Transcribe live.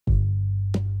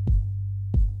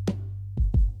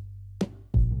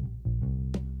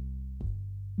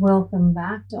Welcome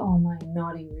back to all my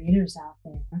naughty readers out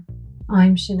there.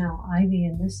 I'm Chanel Ivy,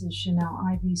 and this is Chanel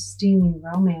Ivy's Steamy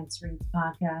Romance Reads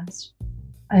podcast.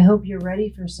 I hope you're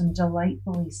ready for some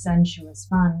delightfully sensuous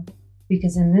fun,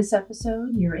 because in this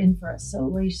episode, you're in for a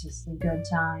salaciously good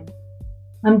time.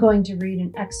 I'm going to read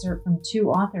an excerpt from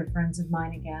two author friends of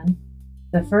mine again.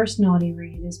 The first naughty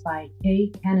read is by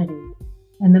Kay Kennedy,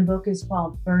 and the book is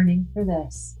called Burning for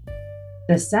This.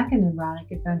 The second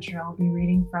erotic adventure I'll be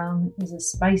reading from is a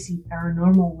spicy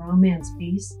paranormal romance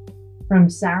piece from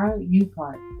Sarah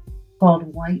Ukart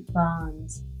called White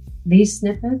Bonds. These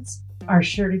snippets are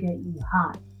sure to get you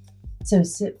hot, so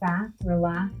sit back,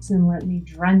 relax, and let me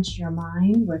drench your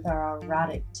mind with our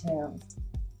erotic tales.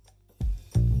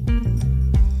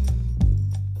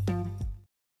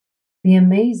 The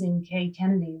amazing Kay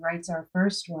Kennedy writes our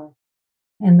first work,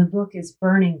 and the book is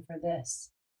Burning for This.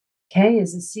 Kay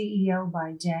is a CEO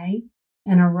by day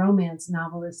and a romance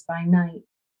novelist by night.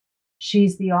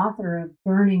 She's the author of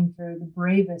Burning for the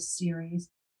Bravest series,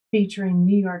 featuring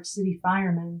New York City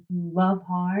firemen who love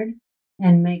hard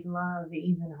and make love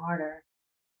even harder.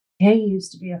 Kay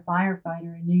used to be a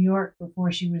firefighter in New York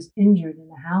before she was injured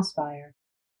in a house fire,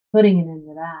 putting an end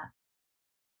to that.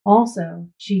 Also,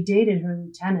 she dated her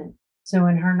lieutenant, so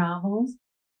in her novels,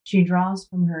 she draws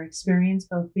from her experience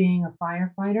both being a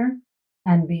firefighter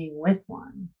and being with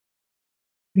one.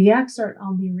 The excerpt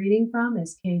I'll be reading from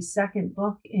is Kay's second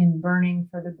book in Burning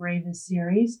for the Bravest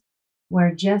series,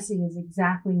 where Jessie is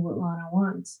exactly what Lana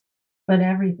wants, but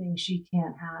everything she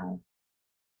can't have.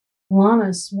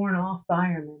 Lana's sworn off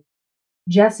fireman.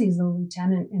 Jessie's a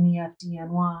lieutenant in the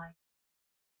FDNY.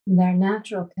 Their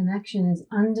natural connection is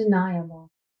undeniable,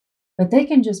 but they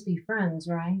can just be friends,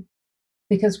 right?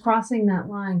 Because crossing that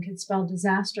line could spell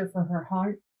disaster for her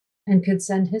heart and could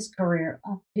send his career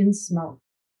up in smoke.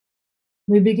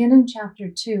 We begin in chapter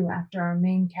 2 after our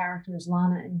main characters,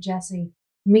 Lana and Jessie,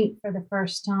 meet for the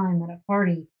first time at a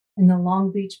party in the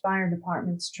Long Beach Fire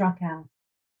Department's truck house.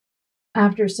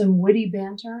 After some witty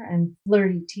banter and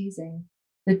flirty teasing,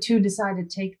 the two decide to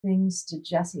take things to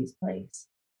Jessie's place.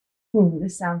 Ooh,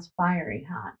 this sounds fiery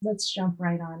hot. Let's jump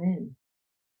right on in.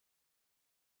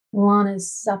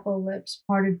 Lana's supple lips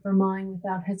parted for mine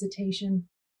without hesitation.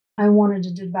 I wanted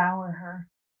to devour her,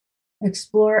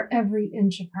 explore every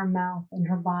inch of her mouth and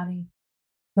her body.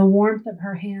 The warmth of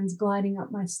her hands gliding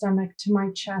up my stomach to my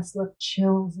chest left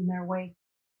chills in their wake.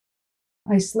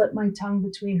 I slipped my tongue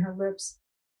between her lips,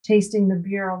 tasting the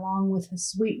beer along with a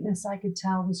sweetness I could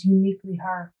tell was uniquely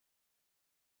her.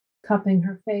 Cupping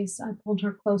her face, I pulled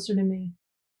her closer to me,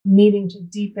 needing to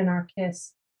deepen our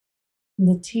kiss.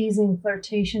 The teasing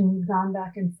flirtation we'd gone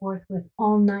back and forth with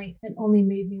all night had only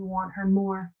made me want her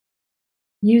more.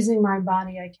 Using my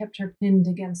body, I kept her pinned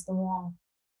against the wall.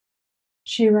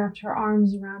 She wrapped her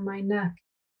arms around my neck,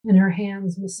 and her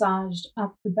hands massaged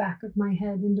up the back of my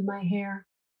head into my hair.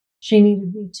 She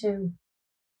needed me too.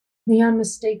 The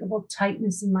unmistakable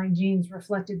tightness in my jeans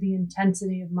reflected the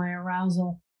intensity of my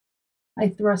arousal. I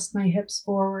thrust my hips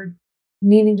forward,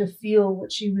 needing to feel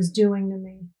what she was doing to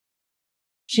me.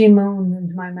 She moaned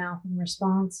into my mouth in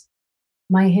response.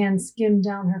 My hand skimmed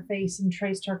down her face and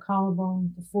traced her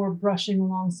collarbone before brushing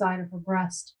alongside of her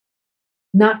breast,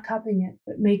 not cupping it,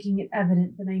 but making it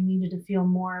evident that I needed to feel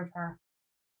more of her.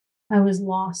 I was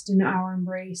lost in our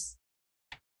embrace.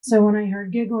 So when I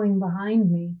heard giggling behind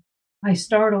me, I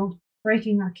startled,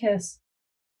 breaking our kiss.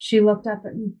 She looked up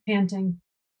at me, panting.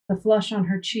 The flush on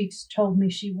her cheeks told me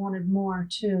she wanted more,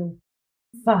 too.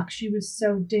 Fuck, she was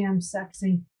so damn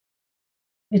sexy.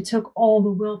 It took all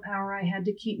the willpower I had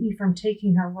to keep me from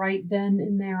taking her right then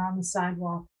and there on the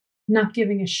sidewalk, not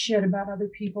giving a shit about other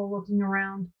people looking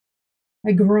around.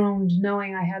 I groaned,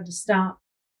 knowing I had to stop.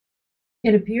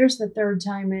 It appears the third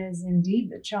time is indeed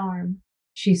the charm.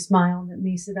 She smiled at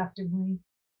me seductively.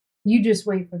 You just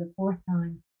wait for the fourth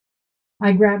time.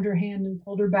 I grabbed her hand and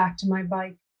pulled her back to my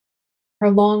bike.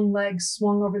 Her long legs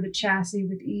swung over the chassis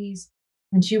with ease,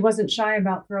 and she wasn't shy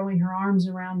about throwing her arms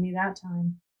around me that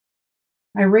time.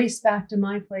 I raced back to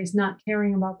my place, not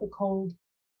caring about the cold.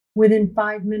 Within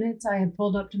 5 minutes, I had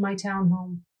pulled up to my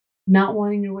townhome, not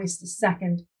wanting to waste a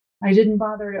second. I didn't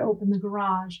bother to open the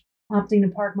garage, opting to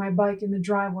park my bike in the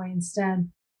driveway instead.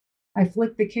 I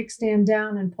flicked the kickstand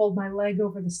down and pulled my leg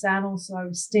over the saddle so I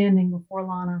was standing before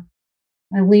Lana.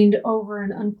 I leaned over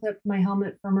and unclipped my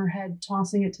helmet from her head,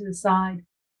 tossing it to the side,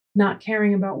 not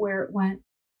caring about where it went.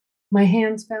 My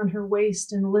hands found her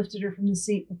waist and lifted her from the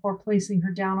seat before placing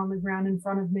her down on the ground in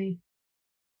front of me.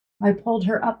 I pulled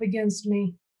her up against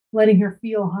me, letting her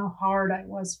feel how hard I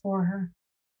was for her,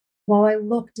 while I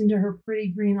looked into her pretty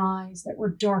green eyes that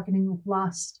were darkening with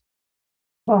lust.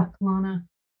 Fuck, Lana.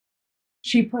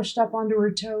 She pushed up onto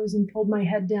her toes and pulled my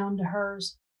head down to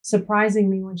hers, surprising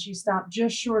me when she stopped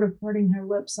just short of putting her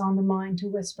lips onto mine to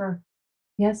whisper,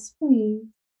 "Yes, please."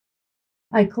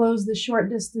 I closed the short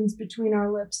distance between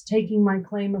our lips, taking my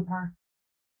claim of her.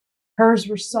 Hers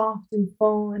were soft and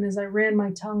full, and as I ran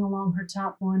my tongue along her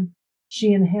top one,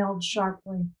 she inhaled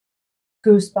sharply.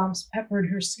 Goosebumps peppered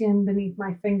her skin beneath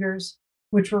my fingers,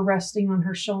 which were resting on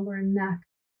her shoulder and neck.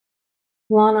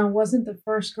 Lana wasn't the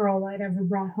first girl I'd ever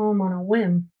brought home on a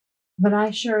whim, but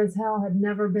I sure as hell had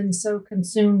never been so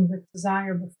consumed with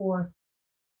desire before.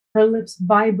 Her lips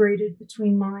vibrated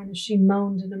between mine as she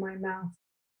moaned into my mouth.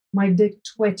 My dick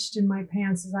twitched in my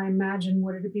pants as I imagined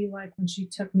what it'd be like when she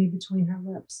took me between her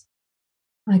lips.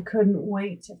 I couldn't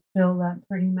wait to fill that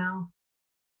pretty mouth.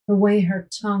 The way her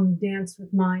tongue danced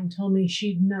with mine told me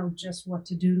she'd know just what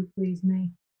to do to please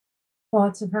me.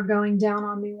 Thoughts of her going down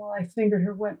on me while I fingered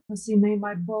her wet pussy made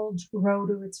my bulge grow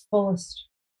to its fullest.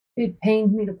 It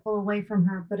pained me to pull away from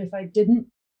her, but if I didn't,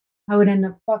 I would end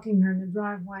up fucking her in the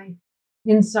driveway.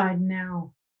 Inside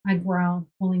now, I growled,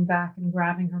 pulling back and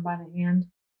grabbing her by the hand.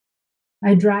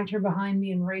 I dragged her behind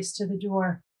me and raced to the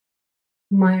door.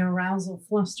 My arousal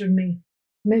flustered me,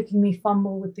 making me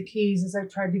fumble with the keys as I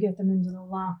tried to get them into the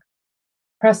lock.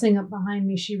 Pressing up behind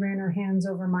me, she ran her hands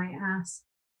over my ass.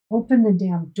 "Open the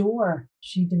damn door,"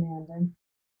 she demanded.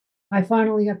 I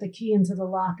finally got the key into the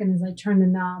lock, and as I turned the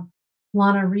knob,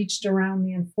 Lana reached around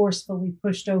me and forcefully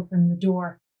pushed open the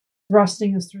door,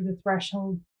 thrusting us through the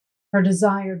threshold. Her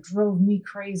desire drove me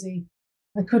crazy.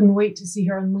 I couldn't wait to see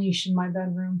her unleash in my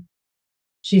bedroom.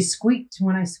 She squeaked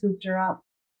when I scooped her up.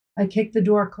 I kicked the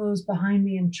door closed behind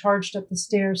me and charged up the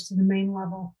stairs to the main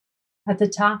level. At the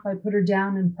top, I put her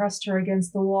down and pressed her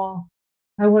against the wall.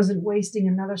 I wasn't wasting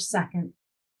another second.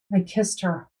 I kissed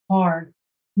her hard,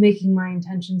 making my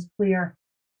intentions clear.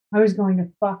 I was going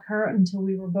to fuck her until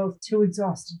we were both too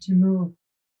exhausted to move.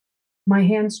 My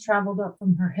hands traveled up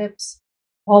from her hips.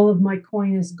 All of my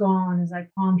coyness gone as I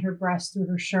palmed her breast through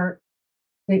her shirt.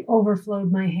 They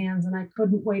overflowed my hands, and I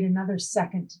couldn't wait another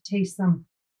second to taste them.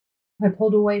 I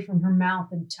pulled away from her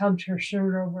mouth and tugged her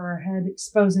shirt over her head,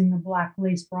 exposing the black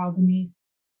lace bra beneath.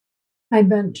 I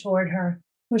bent toward her,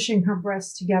 pushing her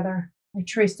breasts together. I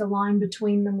traced a line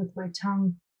between them with my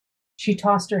tongue. She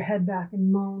tossed her head back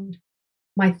and moaned.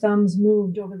 My thumbs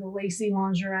moved over the lacy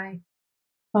lingerie,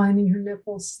 finding her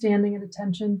nipples standing at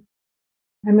attention.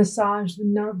 I massaged the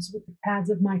nubs with the pads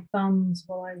of my thumbs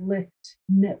while I licked,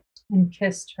 nipped, and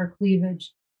kissed her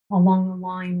cleavage along the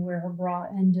line where her bra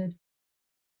ended.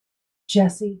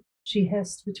 "Jessie," she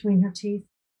hissed between her teeth.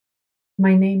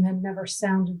 My name had never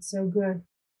sounded so good.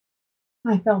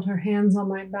 I felt her hands on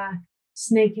my back,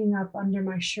 snaking up under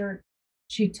my shirt.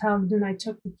 She tugged, and I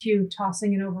took the cue,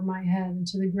 tossing it over my head and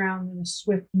to the ground in a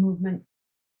swift movement.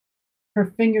 Her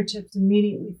fingertips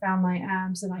immediately found my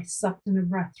abs, and I sucked in a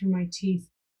breath through my teeth,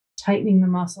 tightening the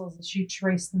muscles as she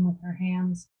traced them with her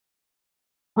hands.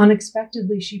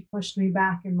 Unexpectedly, she pushed me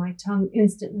back, and my tongue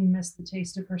instantly missed the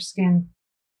taste of her skin.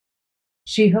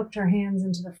 She hooked her hands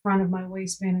into the front of my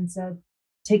waistband and said,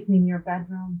 "Take me to your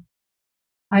bedroom."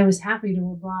 I was happy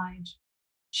to oblige.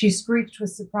 She screeched with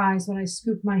surprise when I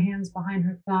scooped my hands behind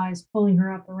her thighs, pulling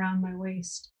her up around my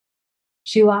waist.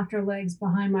 She locked her legs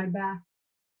behind my back,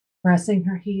 pressing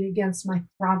her heat against my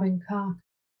throbbing cock.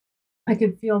 I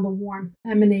could feel the warmth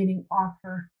emanating off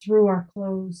her through our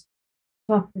clothes.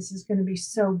 Fuck, this is going to be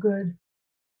so good.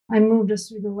 I moved us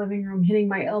through the living room, hitting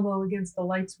my elbow against the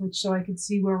light switch so I could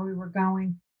see where we were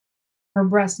going. Her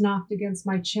breast knocked against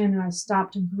my chin, and I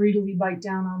stopped to greedily bite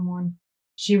down on one.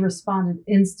 She responded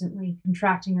instantly,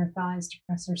 contracting her thighs to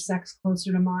press her sex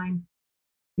closer to mine.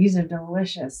 "These are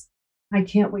delicious. I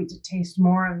can't wait to taste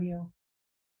more of you."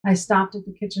 I stopped at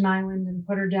the kitchen island and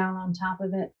put her down on top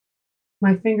of it.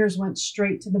 My fingers went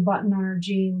straight to the button on her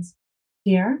jeans.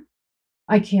 "Here?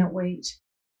 I can't wait."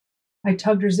 I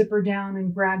tugged her zipper down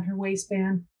and grabbed her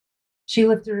waistband. She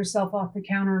lifted herself off the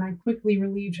counter, and I quickly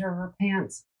relieved her of her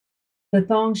pants. The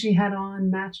thong she had on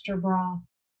matched her bra.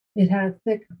 It had a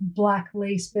thick black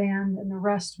lace band, and the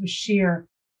rest was sheer,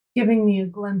 giving me a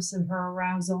glimpse of her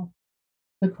arousal.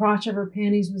 The crotch of her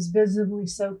panties was visibly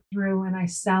soaked through, and I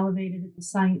salivated at the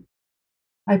sight.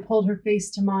 I pulled her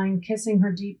face to mine, kissing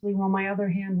her deeply while my other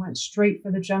hand went straight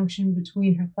for the junction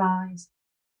between her thighs.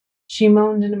 She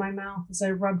moaned into my mouth as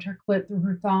I rubbed her clit through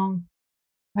her thong.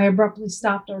 I abruptly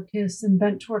stopped our kiss and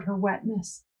bent toward her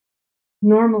wetness.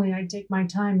 Normally, I'd take my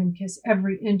time and kiss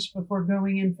every inch before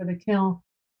going in for the kill,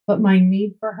 but my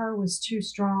need for her was too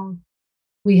strong.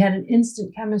 We had an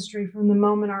instant chemistry from the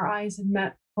moment our eyes had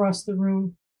met across the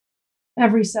room.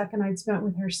 Every second I'd spent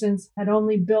with her since had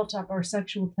only built up our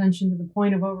sexual tension to the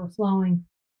point of overflowing.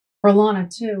 For Lana,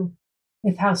 too,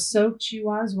 if how soaked she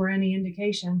was were any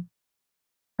indication.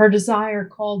 Her desire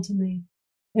called to me,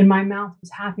 and my mouth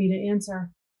was happy to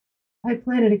answer. I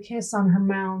planted a kiss on her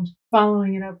mound,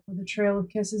 following it up with a trail of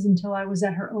kisses until I was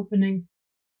at her opening.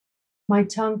 My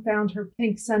tongue found her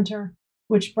pink center,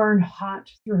 which burned hot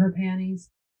through her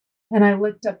panties, and I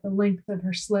licked up the length of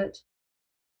her slit.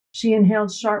 She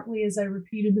inhaled sharply as I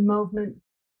repeated the movement.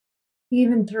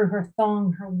 Even through her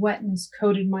thong, her wetness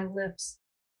coated my lips.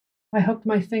 I hooked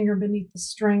my finger beneath the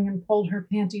string and pulled her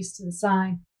panties to the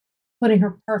side, putting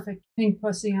her perfect pink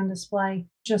pussy on display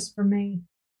just for me.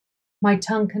 My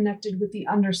tongue connected with the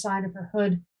underside of her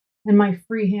hood, and my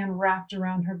free hand wrapped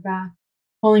around her back,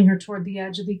 pulling her toward the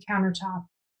edge of the countertop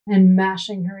and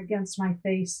mashing her against my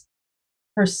face.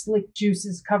 Her slick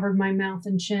juices covered my mouth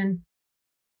and chin.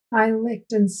 I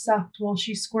licked and sucked while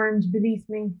she squirmed beneath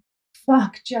me.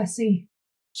 Fuck, Jessie.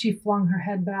 She flung her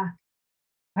head back.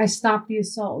 I stopped the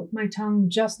assault with my tongue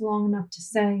just long enough to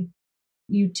say,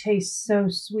 "You taste so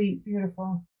sweet,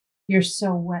 beautiful. You're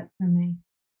so wet for me."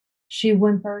 She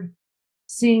whimpered.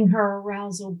 Seeing her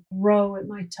arousal grow at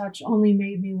my touch only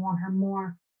made me want her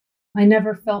more. I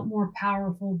never felt more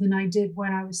powerful than I did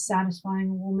when I was satisfying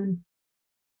a woman.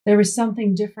 There was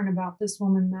something different about this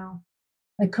woman, though.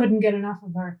 I couldn't get enough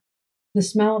of her. The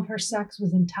smell of her sex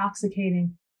was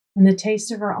intoxicating, and the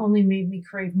taste of her only made me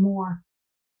crave more.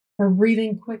 Her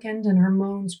breathing quickened and her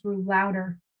moans grew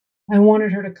louder. I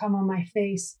wanted her to come on my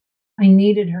face. I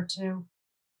needed her to.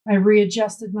 I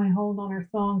readjusted my hold on her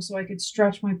thong so I could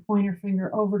stretch my pointer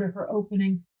finger over to her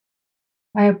opening.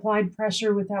 I applied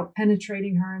pressure without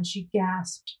penetrating her, and she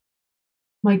gasped.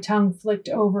 My tongue flicked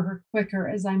over her quicker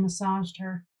as I massaged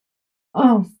her.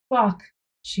 "Oh, fuck,"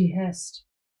 she hissed.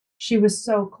 She was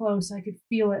so close, I could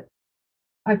feel it.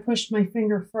 I pushed my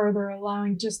finger further,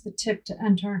 allowing just the tip to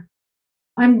enter.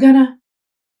 "I'm gonna,"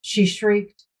 she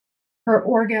shrieked. Her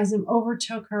orgasm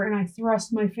overtook her, and I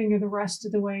thrust my finger the rest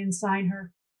of the way inside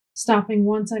her, stopping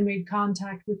once I made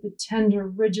contact with the tender,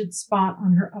 rigid spot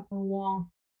on her upper wall.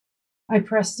 I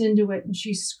pressed into it, and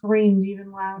she screamed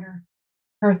even louder.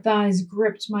 Her thighs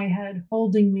gripped my head,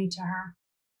 holding me to her.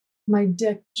 My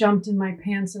dick jumped in my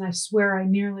pants, and I swear I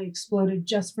nearly exploded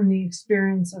just from the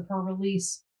experience of her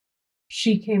release.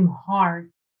 She came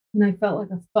hard, and I felt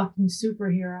like a fucking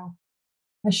superhero.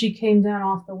 As she came down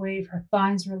off the wave, her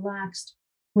thighs relaxed,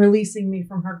 releasing me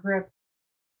from her grip.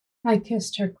 I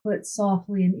kissed her clit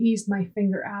softly and eased my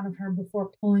finger out of her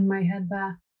before pulling my head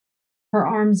back. Her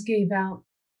arms gave out,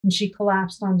 and she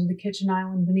collapsed onto the kitchen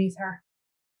island beneath her.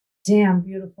 "Damn,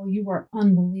 beautiful, you are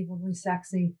unbelievably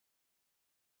sexy."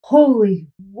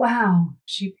 "Holy wow,"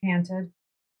 she panted.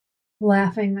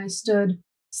 Laughing, I stood,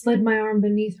 slid my arm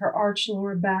beneath her arched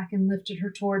lower back, and lifted her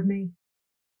toward me.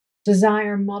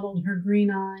 Desire muddled her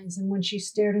green eyes, and when she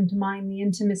stared into mine, the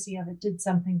intimacy of it did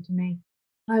something to me.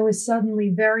 I was suddenly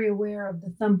very aware of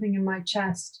the thumping in my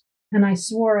chest, and I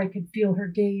swore I could feel her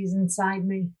gaze inside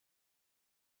me.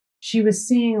 She was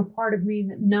seeing a part of me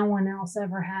that no one else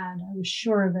ever had. I was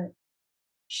sure of it.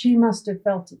 She must have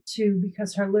felt it too,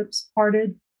 because her lips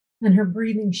parted and her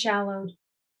breathing shallowed.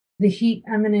 The heat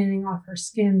emanating off her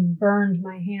skin burned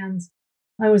my hands.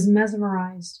 I was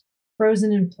mesmerized,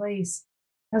 frozen in place,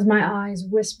 as my eyes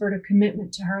whispered a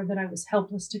commitment to her that I was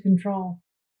helpless to control.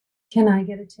 "Can I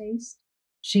get a taste?"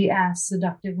 she asked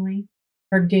seductively,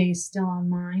 her gaze still on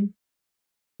mine.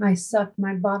 I sucked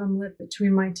my bottom lip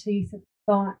between my teeth at the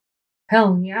thought.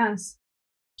 Hell yes.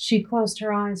 She closed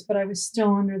her eyes, but I was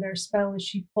still under their spell as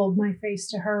she pulled my face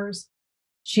to hers.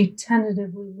 She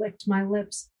tentatively licked my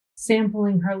lips,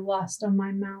 sampling her lust on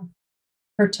my mouth.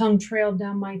 Her tongue trailed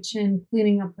down my chin,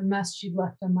 cleaning up the mess she'd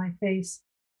left on my face.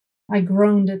 I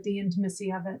groaned at the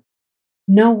intimacy of it.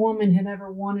 No woman had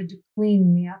ever wanted to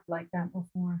clean me up like that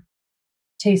before.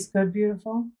 "Tastes good,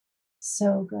 beautiful?"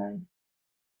 "So good."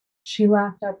 She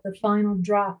lapped up the final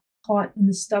drop caught in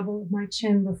the stubble of my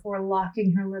chin before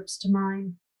locking her lips to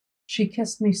mine. She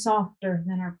kissed me softer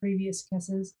than our previous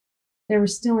kisses. There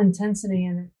was still intensity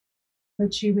in it,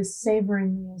 but she was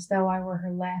savoring me as though I were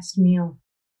her last meal.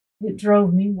 It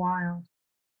drove me wild.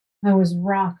 I was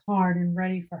rock hard and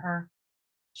ready for her.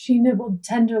 She nibbled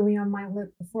tenderly on my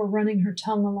lip before running her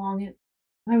tongue along it.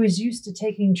 I was used to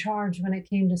taking charge when it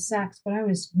came to sex, but I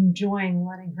was enjoying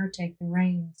letting her take the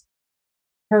reins.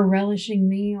 Her relishing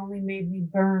me only made me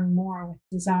burn more with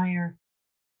desire.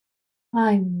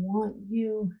 "I want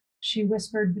you," she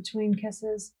whispered between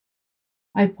kisses.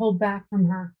 I pulled back from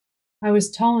her. I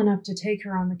was tall enough to take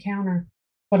her on the counter,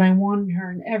 but I wanted her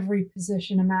in every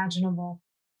position imaginable,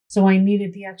 so I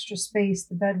needed the extra space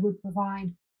the bed would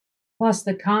provide. Plus,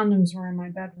 the condoms were in my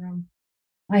bedroom.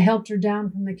 I helped her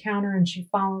down from the counter and she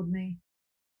followed me.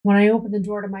 When I opened the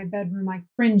door to my bedroom, I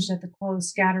cringed at the clothes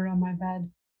scattered on my bed.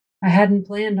 I hadn't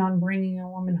planned on bringing a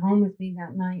woman home with me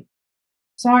that night.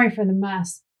 Sorry for the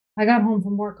mess. I got home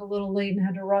from work a little late and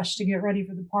had to rush to get ready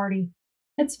for the party.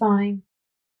 It's fine.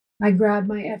 I grabbed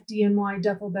my FDNY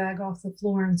duffel bag off the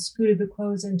floor and scooted the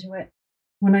clothes into it.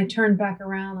 When I turned back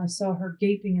around, I saw her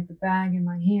gaping at the bag in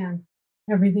my hand.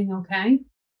 Everything okay?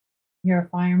 You're a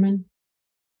fireman?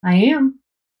 I am.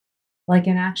 Like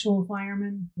an actual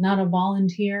fireman, not a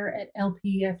volunteer at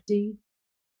LPFD?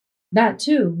 That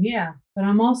too, yeah, but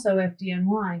I'm also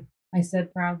FDNY, I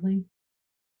said proudly.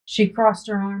 She crossed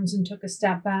her arms and took a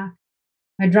step back.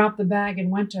 I dropped the bag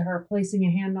and went to her, placing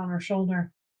a hand on her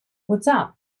shoulder. What's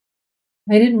up?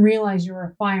 I didn't realize you were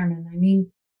a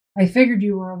fireman. I figured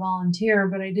you were a volunteer,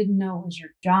 but I didn't know it was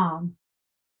your job.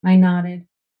 I nodded.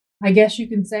 I guess you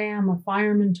can say I'm a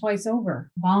fireman twice over,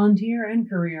 volunteer and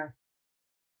career.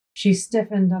 She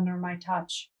stiffened under my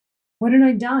touch. What had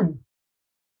I done?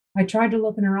 I tried to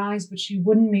look in her eyes, but she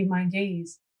wouldn't meet my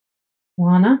gaze.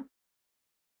 Lana?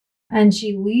 And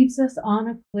she leaves us on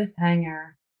a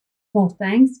cliffhanger. Well,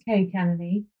 thanks, Kay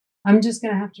Kennedy. I'm just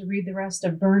going to have to read the rest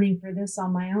of Burning for this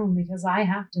on my own because I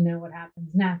have to know what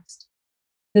happens next.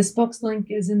 This book's link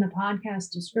is in the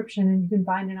podcast description, and you can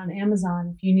find it on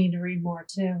Amazon if you need to read more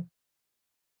too.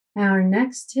 Our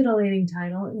next titillating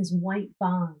title is White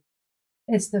Bond.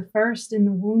 It's the first in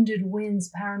the Wounded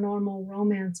Winds paranormal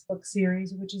romance book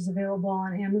series, which is available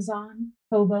on Amazon,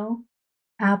 Kobo,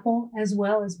 Apple, as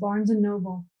well as Barnes &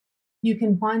 Noble. You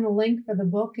can find the link for the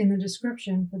book in the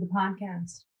description for the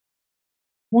podcast.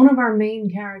 One of our main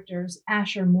characters,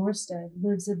 Asher Morstead,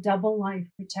 lives a double life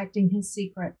protecting his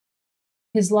secret.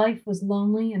 His life was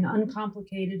lonely and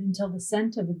uncomplicated until the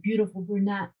scent of a beautiful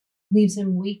brunette leaves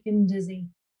him weak and dizzy.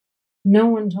 No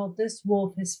one told this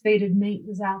wolf his fated mate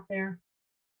was out there.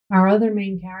 Our other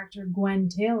main character, Gwen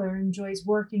Taylor, enjoys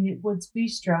working at Wood's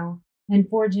Bistro and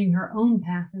forging her own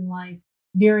path in life,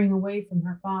 veering away from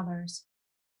her father's.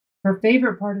 Her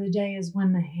favorite part of the day is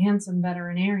when the handsome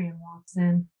veterinarian walks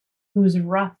in, whose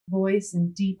rough voice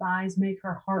and deep eyes make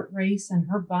her heart race and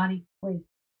her body quake.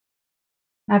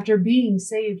 After being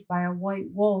saved by a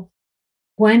white wolf,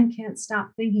 Gwen can't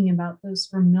stop thinking about those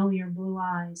familiar blue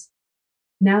eyes.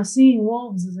 Now seeing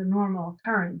wolves is a normal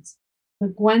occurrence,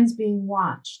 but Gwen's being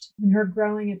watched, and her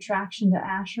growing attraction to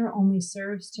Asher only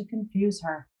serves to confuse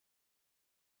her.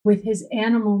 With his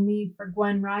animal need for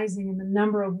Gwen rising and the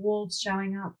number of wolves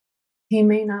showing up, he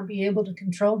may not be able to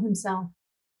control himself.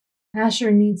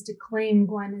 Asher needs to claim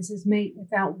Gwen as his mate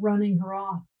without running her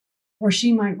off, or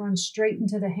she might run straight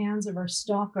into the hands of her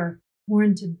stalker or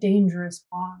into dangerous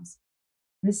paws.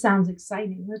 This sounds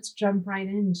exciting. Let's jump right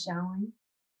in, shall we?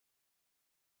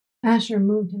 Asher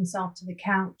moved himself to the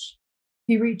couch.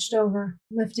 He reached over,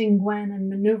 lifting Gwen, and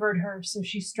maneuvered her so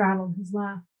she straddled his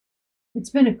lap.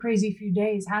 It's been a crazy few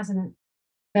days, hasn't it?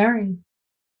 Very.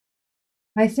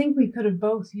 I think we could have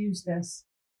both used this.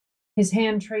 His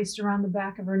hand traced around the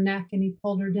back of her neck and he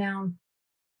pulled her down.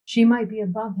 She might be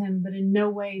above him, but in no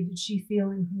way did she feel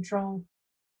in control.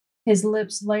 His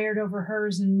lips layered over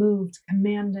hers and moved,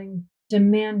 commanding,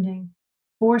 demanding,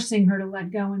 forcing her to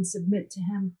let go and submit to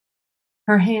him.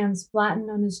 Her hands flattened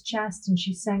on his chest and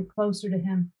she sank closer to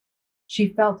him.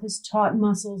 She felt his taut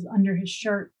muscles under his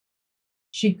shirt.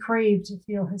 She craved to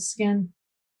feel his skin.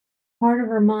 Part of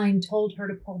her mind told her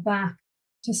to pull back,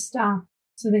 to stop,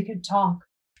 so they could talk.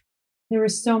 There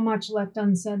was so much left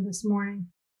unsaid this morning,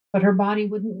 but her body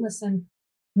wouldn't listen,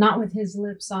 not with his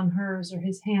lips on hers or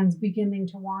his hands beginning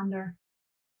to wander.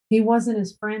 He wasn't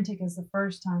as frantic as the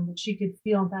first time, but she could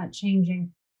feel that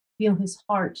changing, feel his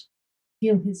heart,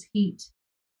 feel his heat.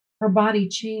 Her body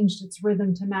changed its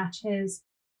rhythm to match his.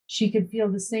 She could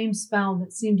feel the same spell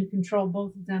that seemed to control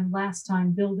both of them last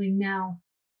time building now.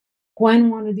 Gwen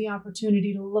wanted the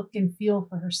opportunity to look and feel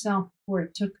for herself before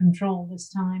it took control this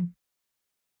time.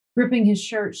 Gripping his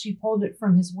shirt, she pulled it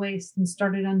from his waist and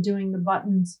started undoing the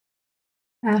buttons.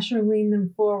 Asher leaned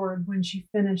them forward when she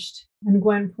finished, and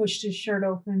Gwen pushed his shirt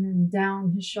open and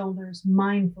down his shoulders,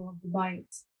 mindful of the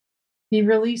bites. He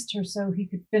released her so he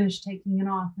could finish taking it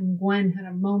off, and Gwen had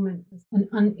a moment with an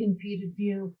unimpeded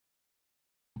view.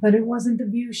 But it wasn't the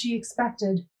view she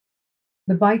expected.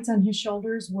 The bites on his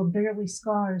shoulders were barely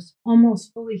scars,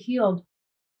 almost fully healed.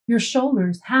 Your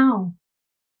shoulders, how?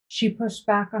 She pushed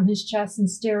back on his chest and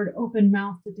stared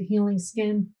open-mouthed at the healing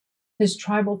skin, his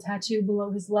tribal tattoo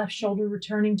below his left shoulder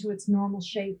returning to its normal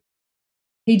shape.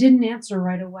 He didn't answer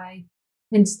right away.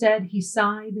 Instead, he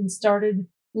sighed and started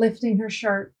lifting her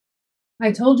shirt.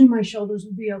 I told you my shoulders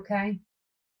would be okay.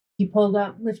 He pulled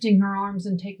up, lifting her arms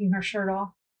and taking her shirt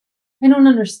off. I don't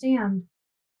understand.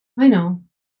 I know.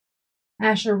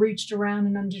 Asher reached around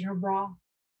and undid her bra.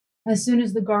 As soon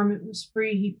as the garment was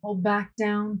free, he pulled back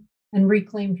down and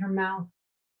reclaimed her mouth.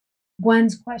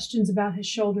 Gwen's questions about his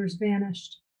shoulders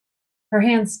vanished. Her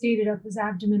hands skated up his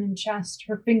abdomen and chest,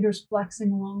 her fingers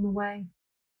flexing along the way.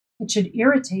 It should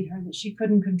irritate her that she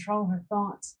couldn't control her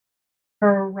thoughts.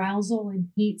 Her arousal and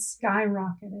heat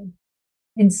skyrocketed.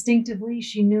 Instinctively,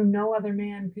 she knew no other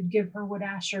man could give her what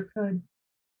Asher could.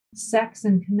 Sex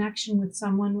and connection with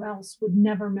someone else would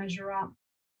never measure up.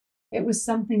 It was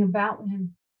something about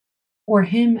him, or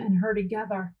him and her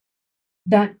together,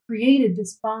 that created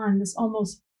this bond, this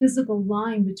almost physical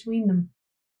line between them.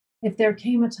 If there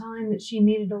came a time that she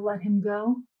needed to let him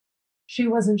go, she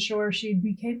wasn't sure she'd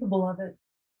be capable of it.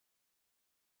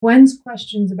 Gwen's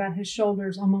questions about his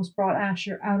shoulders almost brought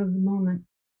Asher out of the moment,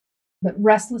 but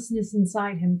restlessness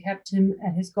inside him kept him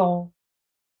at his goal.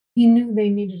 He knew they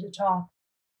needed to talk,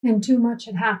 and too much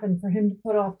had happened for him to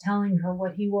put off telling her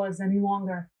what he was any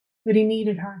longer, but he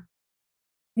needed her.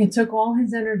 It took all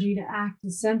his energy to act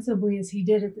as sensibly as he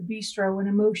did at the bistro when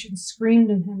emotion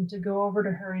screamed in him to go over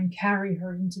to her and carry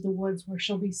her into the woods where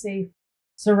she'll be safe,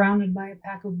 surrounded by a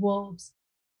pack of wolves.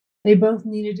 They both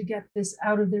needed to get this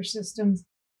out of their systems.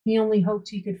 He only hoped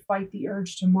he could fight the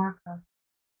urge to mark her.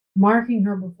 Marking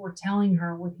her before telling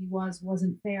her what he was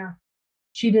wasn't fair.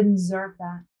 She didn't deserve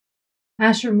that.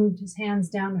 Asher moved his hands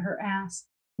down to her ass.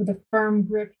 With a firm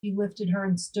grip, he lifted her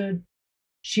and stood.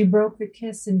 She broke the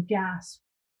kiss and gasped.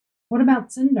 What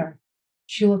about Cinder?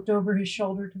 She looked over his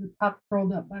shoulder to the pup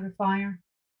curled up by the fire.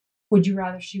 Would you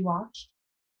rather she watched?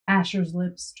 Asher's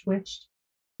lips twitched.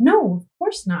 No, of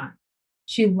course not.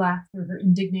 She laughed through her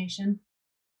indignation.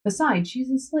 Besides, she's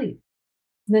asleep.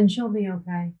 Then she'll be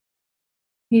okay.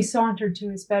 He sauntered to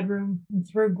his bedroom and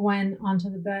threw Gwen onto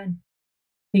the bed.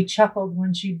 He chuckled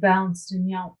when she bounced and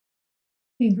yelped.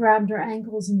 He grabbed her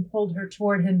ankles and pulled her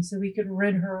toward him so he could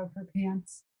rid her of her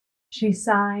pants. She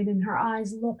sighed, and her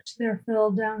eyes looked their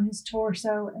fill down his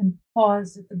torso and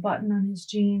paused at the button on his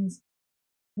jeans.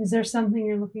 Is there something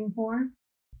you're looking for?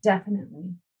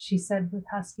 Definitely, she said with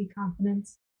husky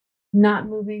confidence, not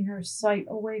moving her sight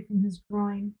away from his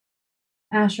groin.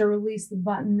 Asher released the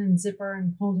button and zipper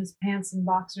and pulled his pants and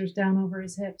boxers down over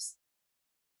his hips.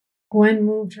 Gwen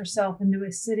moved herself into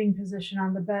a sitting position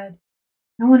on the bed.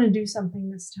 I want to do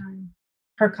something this time.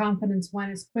 Her confidence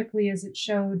went as quickly as it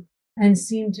showed and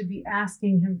seemed to be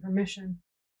asking him permission,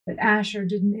 but Asher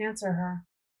didn't answer her.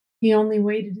 He only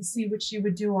waited to see what she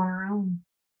would do on her own.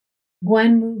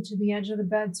 Gwen moved to the edge of the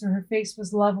bed so her face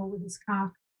was level with his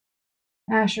cock.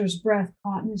 Asher's breath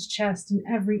caught in his chest and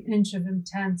every inch of him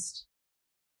tensed.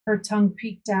 Her tongue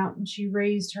peeked out and she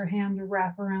raised her hand to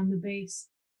wrap around the base.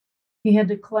 He had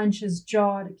to clench his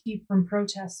jaw to keep from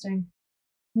protesting.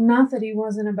 Not that he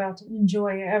wasn't about to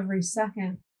enjoy every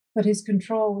second, but his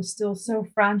control was still so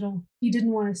fragile. He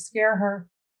didn't want to scare her.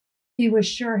 He was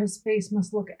sure his face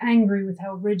must look angry with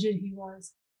how rigid he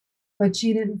was. But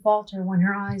she didn't falter when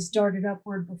her eyes darted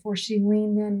upward before she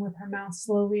leaned in with her mouth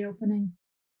slowly opening.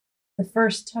 The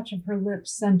first touch of her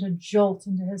lips sent a jolt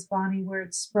into his body where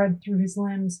it spread through his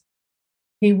limbs.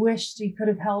 He wished he could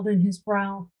have held in his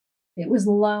brow. It was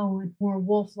low and more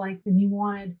wolf-like than he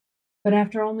wanted, but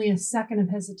after only a second of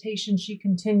hesitation, she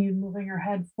continued, moving her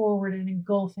head forward and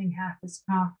engulfing half his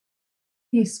cock.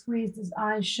 He squeezed his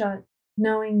eyes shut,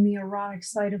 knowing the erotic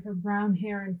sight of her brown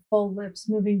hair and full lips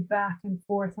moving back and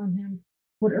forth on him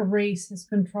would erase his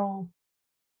control.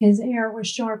 His air was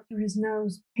sharp through his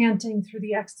nose, panting through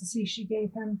the ecstasy she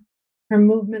gave him. Her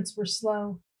movements were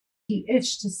slow. He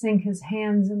itched to sink his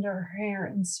hands into her hair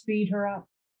and speed her up,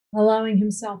 allowing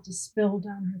himself to spill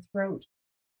down her throat.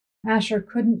 Asher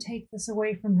couldn't take this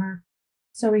away from her,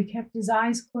 so he kept his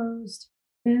eyes closed,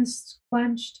 fists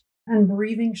clenched, and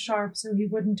breathing sharp so he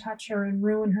wouldn't touch her and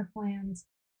ruin her plans.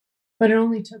 But it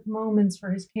only took moments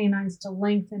for his canines to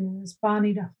lengthen and his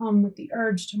body to hum with the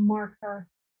urge to mark her.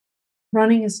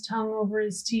 Running his tongue over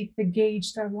his teeth to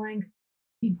gauge their length,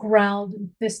 he growled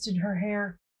and fisted her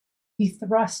hair. He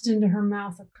thrust into her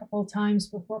mouth a couple times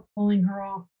before pulling her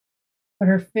off, but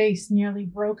her face nearly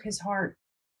broke his heart.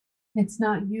 It's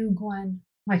not you, Gwen.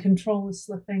 My control was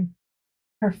slipping.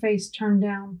 Her face turned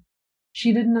down.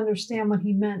 She didn't understand what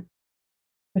he meant,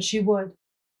 but she would.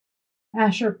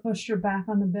 Asher pushed her back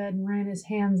on the bed and ran his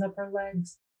hands up her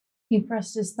legs. He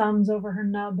pressed his thumbs over her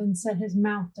nub and set his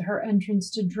mouth to her entrance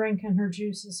to drink in her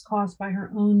juices caused by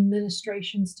her own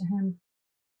ministrations to him.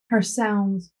 Her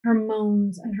sounds, her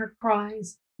moans, and her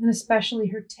cries, and especially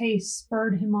her taste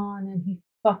spurred him on, and he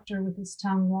fucked her with his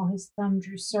tongue while his thumb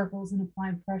drew circles and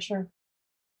applied pressure.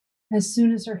 As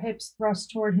soon as her hips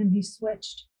thrust toward him, he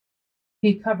switched.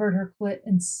 He covered her clit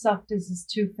and sucked as his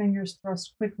two fingers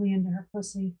thrust quickly into her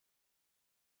pussy.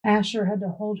 Asher had to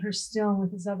hold her still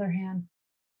with his other hand,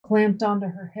 clamped onto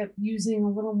her hip, using a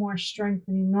little more strength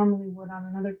than he normally would on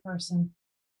another person,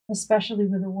 especially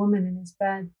with a woman in his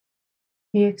bed.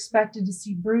 He expected to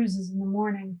see bruises in the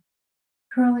morning.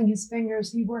 Curling his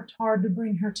fingers, he worked hard to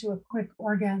bring her to a quick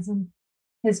orgasm.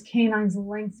 His canines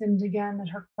lengthened again at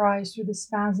her cries through the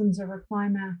spasms of her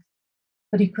climax,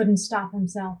 but he couldn't stop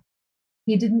himself.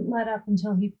 He didn't let up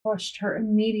until he pushed her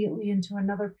immediately into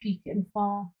another peak and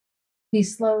fall. He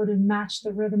slowed and matched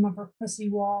the rhythm of her pussy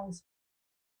walls.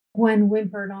 Gwen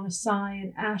whimpered on a sigh,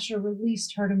 and Asher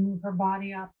released her to move her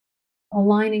body up,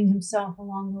 aligning himself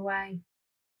along the way.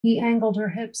 He angled her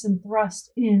hips and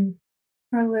thrust in,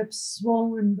 her lips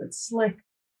swollen but slick.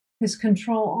 His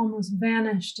control almost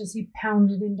vanished as he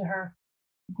pounded into her,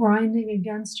 grinding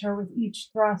against her with each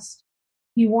thrust.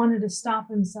 He wanted to stop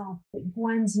himself, but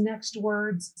Gwen's next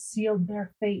words sealed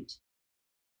their fate.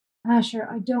 Asher,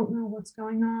 I don't know what's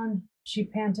going on, she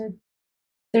panted.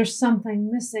 There's something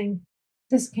missing.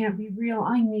 This can't be real.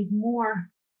 I need more.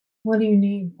 What do you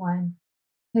need, Gwen?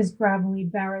 His gravelly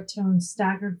baritone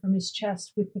staggered from his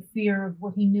chest with the fear of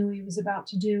what he knew he was about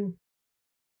to do.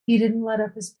 He didn't let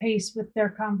up his pace with their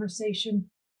conversation.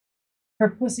 Her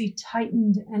pussy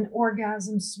tightened and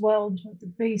orgasm swelled at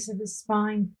the base of his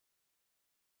spine.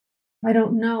 I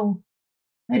don't know.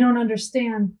 I don't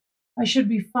understand. I should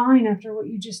be fine after what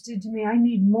you just did to me. I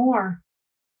need more.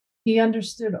 He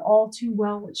understood all too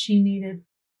well what she needed,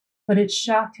 but it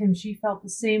shocked him she felt the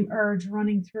same urge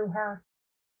running through her.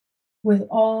 With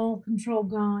all control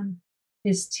gone,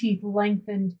 his teeth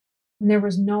lengthened, and there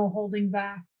was no holding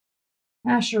back.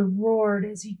 Asher roared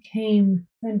as he came,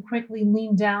 then quickly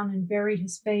leaned down and buried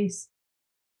his face.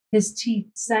 His teeth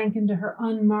sank into her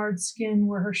unmarred skin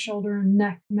where her shoulder and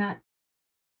neck met.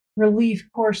 Relief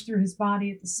coursed through his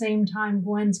body at the same time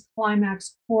Gwen's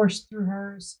climax coursed through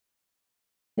hers.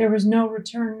 There was no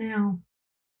return now.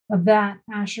 Of that,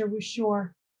 Asher was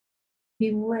sure.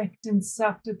 He licked and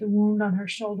sucked at the wound on her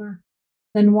shoulder,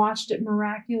 then watched it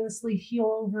miraculously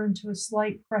heal over into a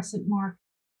slight crescent mark.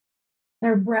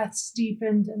 Their breaths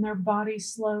deepened and their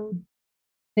bodies slowed.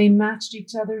 They matched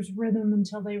each other's rhythm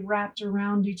until they wrapped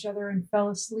around each other and fell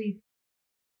asleep.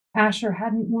 Asher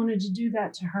hadn't wanted to do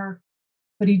that to her,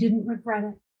 but he didn't regret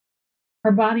it.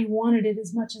 Her body wanted it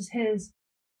as much as his.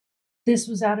 This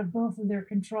was out of both of their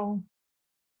control.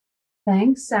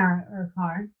 Thanks, Sarah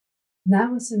Urquhart.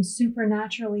 That was some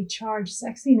supernaturally charged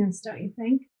sexiness, don't you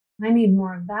think? I need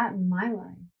more of that in my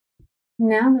life.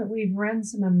 Now that we've read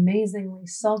some amazingly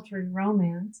sultry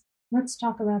romance, let's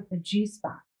talk about the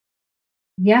G-spot.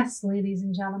 Yes, ladies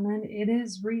and gentlemen, it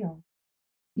is real,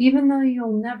 even though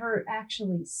you'll never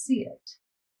actually see it.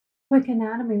 Quick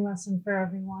anatomy lesson for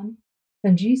everyone.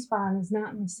 The G-spot is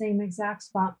not in the same exact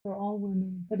spot for all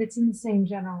women, but it's in the same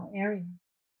general area.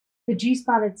 The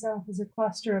G-spot itself is a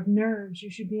cluster of nerves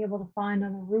you should be able to find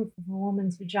on the roof of a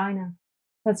woman's vagina.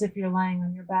 That's if you're lying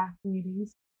on your back,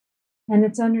 ladies. And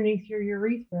it's underneath your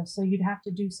urethra, so you'd have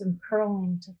to do some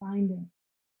curling to find it.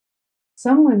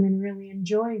 Some women really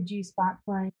enjoy G-spot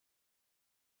play,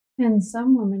 and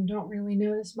some women don't really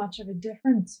notice much of a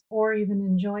difference or even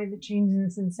enjoy the change in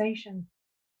sensation.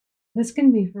 This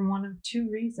can be for one of two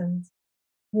reasons.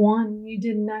 One, you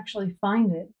didn't actually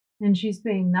find it, and she's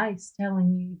being nice,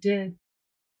 telling you did,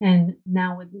 and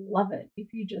now would love it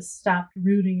if you just stopped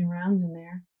rooting around in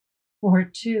there. Or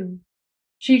two,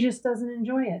 she just doesn't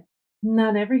enjoy it.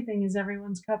 Not everything is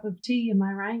everyone's cup of tea, am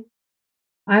I right?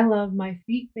 I love my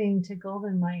feet being tickled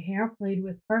and my hair played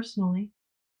with personally.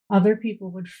 Other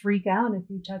people would freak out if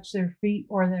you touch their feet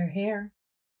or their hair.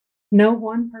 No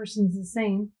one person's the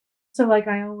same, so like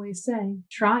I always say,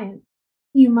 try it.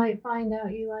 You might find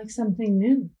out you like something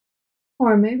new.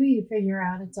 Or maybe you figure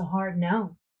out it's a hard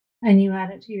no, and you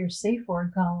add it to your safe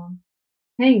word column.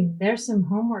 Hey, there's some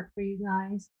homework for you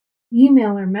guys.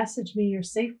 Email or message me your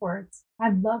safe words.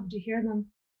 I'd love to hear them.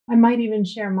 I might even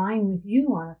share mine with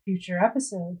you on a future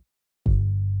episode.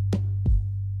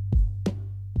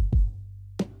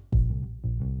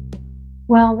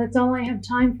 Well, that's all I have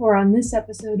time for on this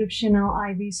episode of Chanel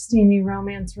Ivy's Steamy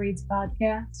Romance Reads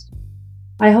podcast.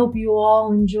 I hope you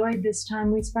all enjoyed this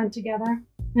time we spent together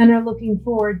and are looking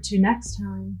forward to next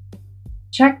time.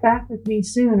 Check back with me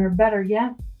soon, or better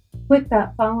yet, click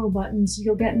that follow button so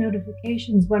you'll get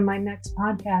notifications when my next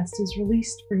podcast is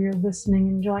released for your listening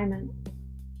enjoyment.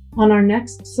 On our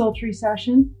next sultry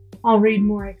session, I'll read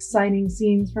more exciting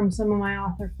scenes from some of my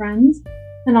author friends,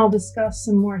 and I'll discuss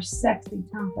some more sexy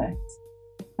topics.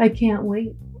 I can't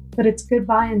wait, but it's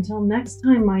goodbye until next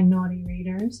time, my naughty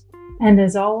readers. And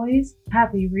as always,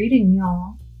 happy reading,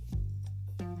 y'all.